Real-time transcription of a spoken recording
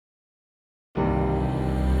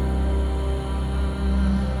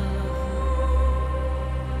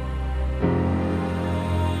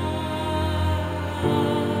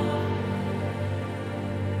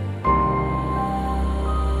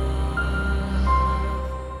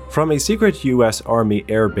From a secret U.S. Army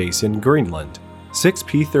air base in Greenland, 6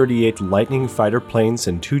 P-38 Lightning fighter planes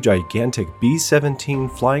and 2 gigantic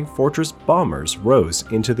B-17 Flying Fortress bombers rose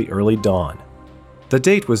into the early dawn. The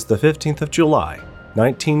date was the 15th of July,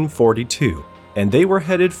 1942, and they were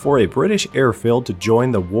headed for a British airfield to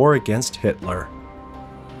join the war against Hitler.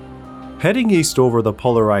 Heading east over the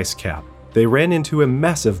polar ice cap, they ran into a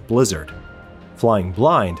massive blizzard. Flying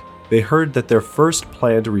blind, they heard that their first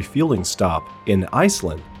planned refueling stop in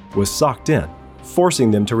Iceland was socked in,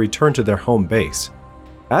 forcing them to return to their home base.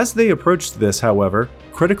 As they approached this, however,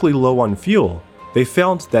 critically low on fuel, they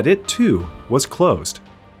found that it too was closed.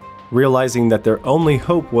 Realizing that their only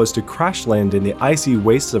hope was to crash land in the icy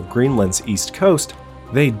wastes of Greenland's east coast,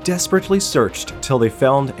 they desperately searched till they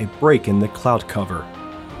found a break in the cloud cover.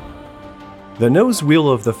 The nose wheel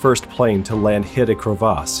of the first plane to land hit a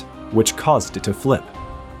crevasse, which caused it to flip.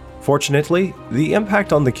 Fortunately, the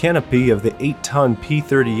impact on the canopy of the 8-ton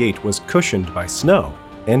P-38 was cushioned by snow,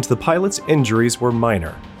 and the pilot's injuries were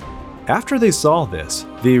minor. After they saw this,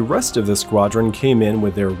 the rest of the squadron came in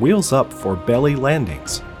with their wheels up for belly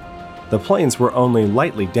landings. The planes were only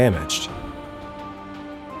lightly damaged.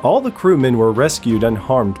 All the crewmen were rescued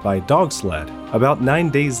unharmed by a dog sled about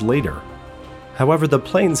 9 days later. However, the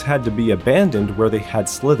planes had to be abandoned where they had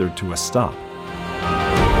slithered to a stop.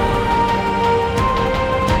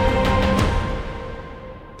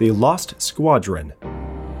 The Lost Squadron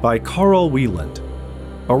by Carl Wieland.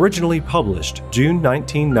 Originally published June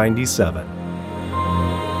 1997.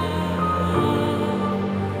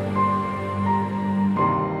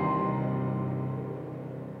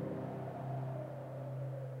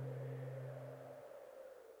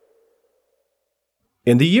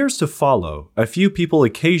 In the years to follow, a few people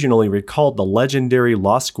occasionally recalled the legendary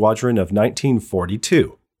Lost Squadron of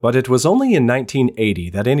 1942, but it was only in 1980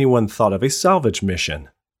 that anyone thought of a salvage mission.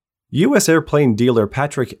 U.S. airplane dealer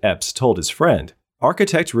Patrick Epps told his friend,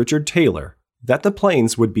 architect Richard Taylor, that the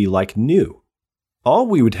planes would be like new. All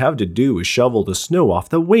we would have to do is shovel the snow off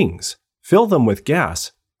the wings, fill them with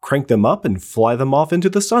gas, crank them up and fly them off into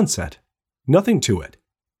the sunset. Nothing to it.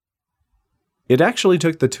 It actually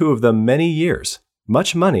took the two of them many years,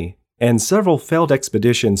 much money, and several failed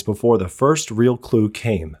expeditions before the first real clue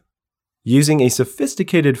came. Using a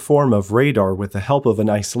sophisticated form of radar with the help of an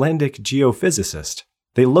Icelandic geophysicist,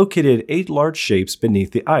 they located 8 large shapes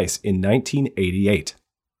beneath the ice in 1988.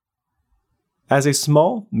 As a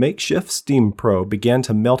small, makeshift steam probe began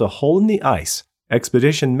to melt a hole in the ice,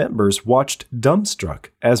 expedition members watched dumbstruck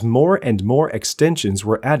as more and more extensions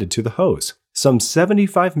were added to the hose, some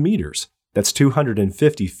 75 meters, that's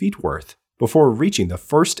 250 feet worth, before reaching the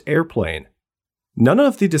first airplane. None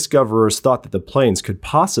of the discoverers thought that the planes could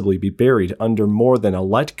possibly be buried under more than a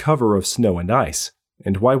light cover of snow and ice,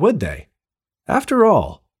 and why would they? After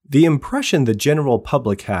all, the impression the general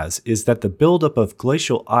public has is that the buildup of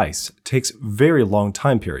glacial ice takes very long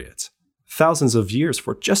time periods, thousands of years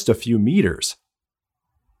for just a few meters.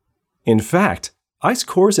 In fact, ice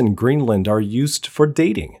cores in Greenland are used for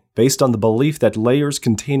dating, based on the belief that layers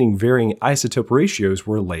containing varying isotope ratios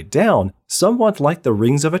were laid down, somewhat like the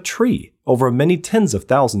rings of a tree, over many tens of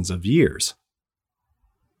thousands of years.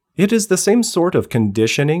 It is the same sort of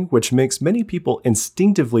conditioning which makes many people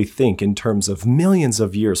instinctively think in terms of millions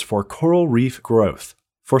of years for coral reef growth,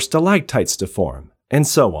 for stalactites to form, and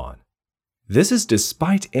so on. This is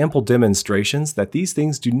despite ample demonstrations that these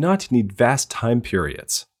things do not need vast time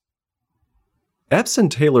periods. Epps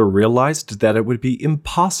and Taylor realized that it would be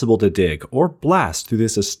impossible to dig or blast through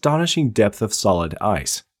this astonishing depth of solid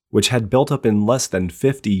ice, which had built up in less than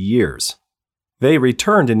 50 years. They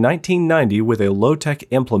returned in 1990 with a low-tech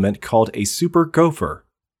implement called a super gopher.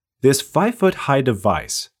 This 5-foot-high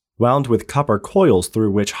device, wound with copper coils through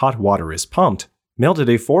which hot water is pumped, melted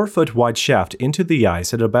a 4-foot-wide shaft into the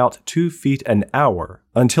ice at about 2 feet an hour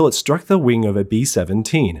until it struck the wing of a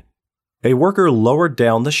B-17. A worker lowered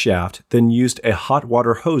down the shaft, then used a hot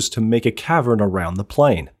water hose to make a cavern around the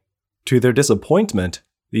plane. To their disappointment,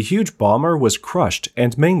 the huge bomber was crushed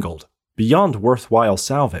and mangled, beyond worthwhile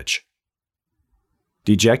salvage.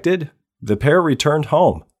 Dejected, the pair returned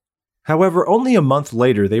home. However, only a month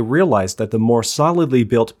later they realized that the more solidly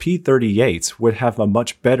built P-38s would have a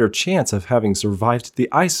much better chance of having survived the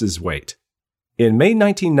ice's weight. In May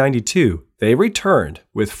 1992, they returned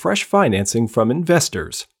with fresh financing from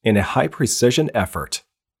investors in a high-precision effort.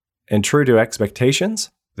 And true to expectations,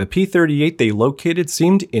 the P-38 they located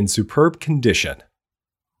seemed in superb condition.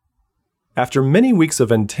 After many weeks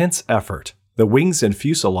of intense effort, the wings and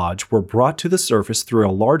fuselage were brought to the surface through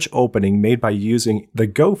a large opening made by using the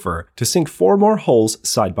gopher to sink 4 more holes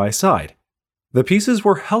side by side. The pieces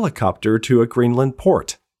were helicoptered to a Greenland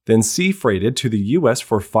port, then sea freighted to the US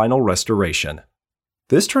for final restoration.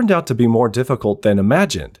 This turned out to be more difficult than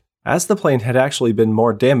imagined, as the plane had actually been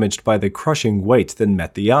more damaged by the crushing weight than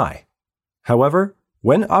met the eye. However,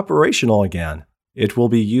 when operational again, it will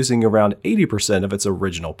be using around 80% of its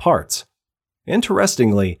original parts.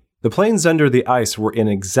 Interestingly, the planes under the ice were in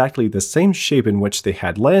exactly the same shape in which they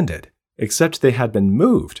had landed, except they had been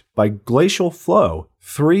moved by glacial flow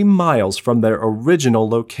 3 miles from their original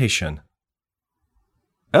location.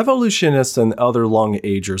 Evolutionists and other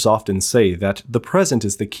long-agers often say that the present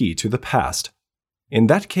is the key to the past. In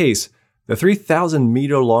that case, the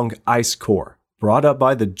 3,000-meter-long ice core, brought up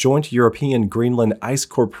by the Joint European-Greenland Ice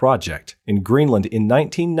Core Project in Greenland in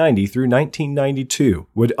 1990 through 1992,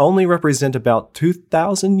 would only represent about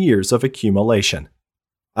 2,000 years of accumulation,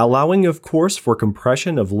 allowing of course for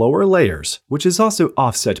compression of lower layers, which is also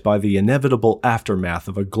offset by the inevitable aftermath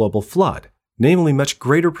of a global flood, namely much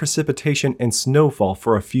greater precipitation and snowfall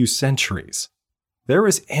for a few centuries. There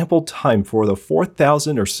is ample time for the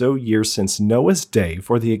 4,000 or so years since Noah's day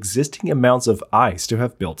for the existing amounts of ice to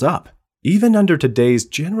have built up, even under today's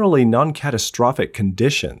generally non-catastrophic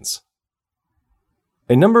conditions.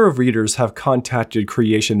 A number of readers have contacted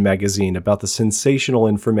Creation magazine about the sensational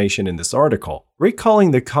information in this article,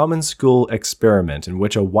 recalling the common school experiment in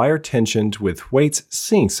which a wire tensioned with weights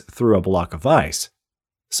sinks through a block of ice.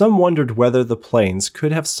 Some wondered whether the planes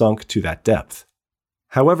could have sunk to that depth.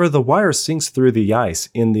 However, the wire sinks through the ice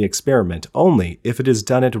in the experiment only if it is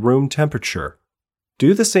done at room temperature.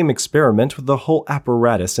 Do the same experiment with the whole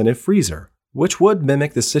apparatus in a freezer, which would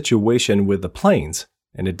mimic the situation with the planes,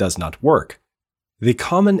 and it does not work. The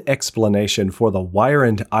common explanation for the wire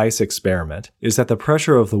and ice experiment is that the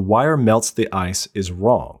pressure of the wire melts the ice is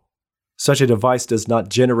wrong. Such a device does not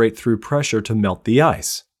generate through pressure to melt the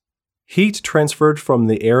ice. Heat transferred from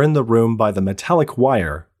the air in the room by the metallic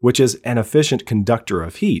wire, which is an efficient conductor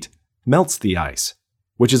of heat, melts the ice,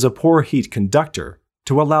 which is a poor heat conductor,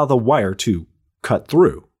 to allow the wire to cut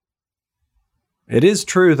through. It is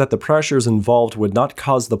true that the pressures involved would not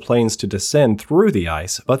cause the planes to descend through the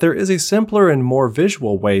ice, but there is a simpler and more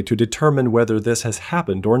visual way to determine whether this has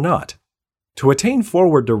happened or not. To attain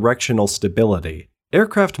forward directional stability,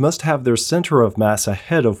 aircraft must have their center of mass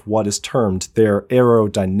ahead of what is termed their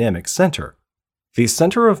aerodynamic center. The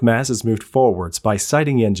center of mass is moved forwards by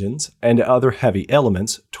sighting engines and other heavy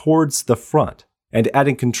elements towards the front, and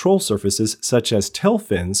adding control surfaces such as tail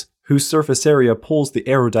fins, whose surface area pulls the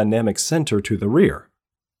aerodynamic center to the rear.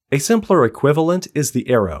 A simpler equivalent is the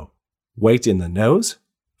aero, weight in the nose,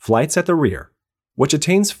 flights at the rear, which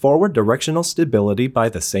attains forward directional stability by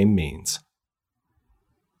the same means.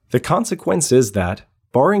 The consequence is that,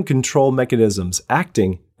 barring control mechanisms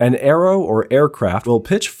acting, an aero or aircraft will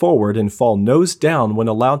pitch forward and fall nose down when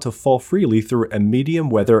allowed to fall freely through a medium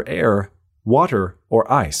weather air, water, or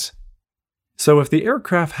ice. So if the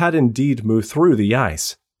aircraft had indeed moved through the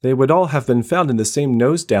ice, they would all have been found in the same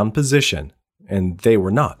nose-down position, and they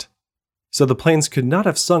were not. So the planes could not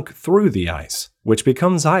have sunk through the ice, which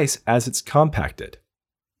becomes ice as it's compacted.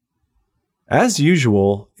 As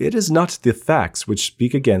usual, it is not the facts which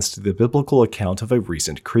speak against the biblical account of a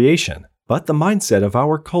recent creation, but the mindset of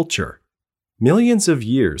our culture. Millions of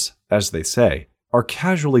years, as they say, are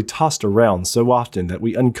casually tossed around so often that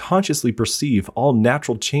we unconsciously perceive all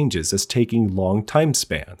natural changes as taking long time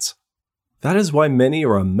spans. That is why many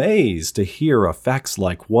are amazed to hear of facts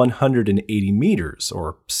like 180 meters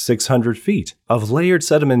or 600 feet of layered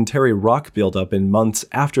sedimentary rock buildup in months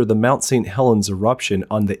after the Mount St. Helens eruption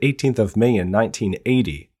on the 18th of May in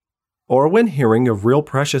 1980, or when hearing of real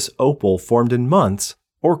precious opal formed in months,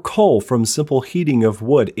 or coal from simple heating of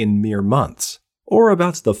wood in mere months, or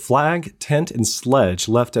about the flag, tent, and sledge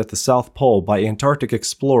left at the South Pole by Antarctic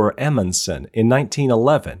explorer Amundsen in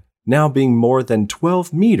 1911, now being more than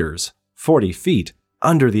 12 meters, 40 feet,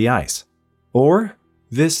 under the ice, or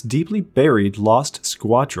this deeply buried Lost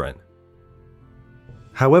Squadron.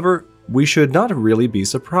 However, we should not really be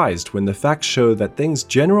surprised when the facts show that things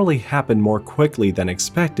generally happen more quickly than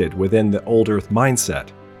expected within the old Earth mindset,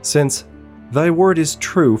 since thy word is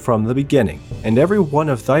true from the beginning, and every one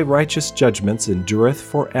of thy righteous judgments endureth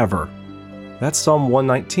forever. That's Psalm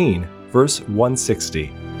 119, verse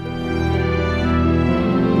 160.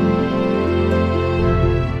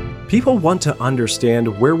 People want to understand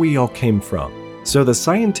where we all came from, so the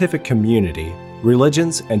scientific community,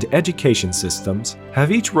 religions, and education systems have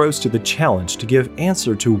each rose to the challenge to give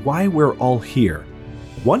answer to why we're all here.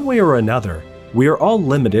 One way or another, we are all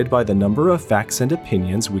limited by the number of facts and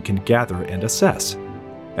opinions we can gather and assess.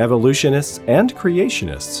 Evolutionists and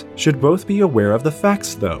creationists should both be aware of the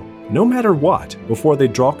facts though, no matter what, before they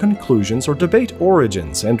draw conclusions or debate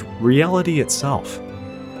origins and reality itself.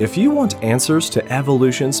 If you want answers to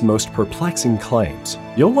evolution's most perplexing claims,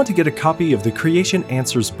 you'll want to get a copy of the Creation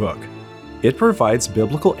Answers book. It provides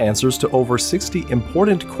biblical answers to over 60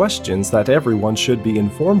 important questions that everyone should be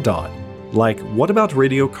informed on, like what about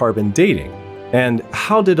radiocarbon dating? And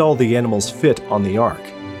how did all the animals fit on the ark?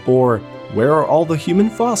 Or where are all the human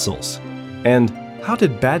fossils? And how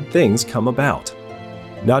did bad things come about?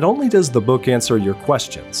 Not only does the book answer your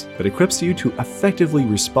questions, but equips you to effectively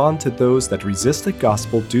respond to those that resist the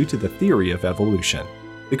gospel due to the theory of evolution.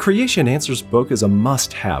 The Creation Answers book is a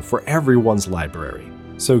must-have for everyone's library.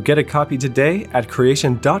 So get a copy today at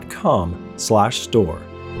creation.com/store.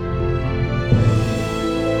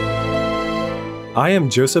 I am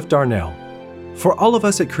Joseph Darnell. For all of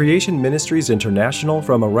us at Creation Ministries International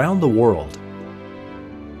from around the world,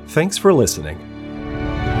 thanks for listening.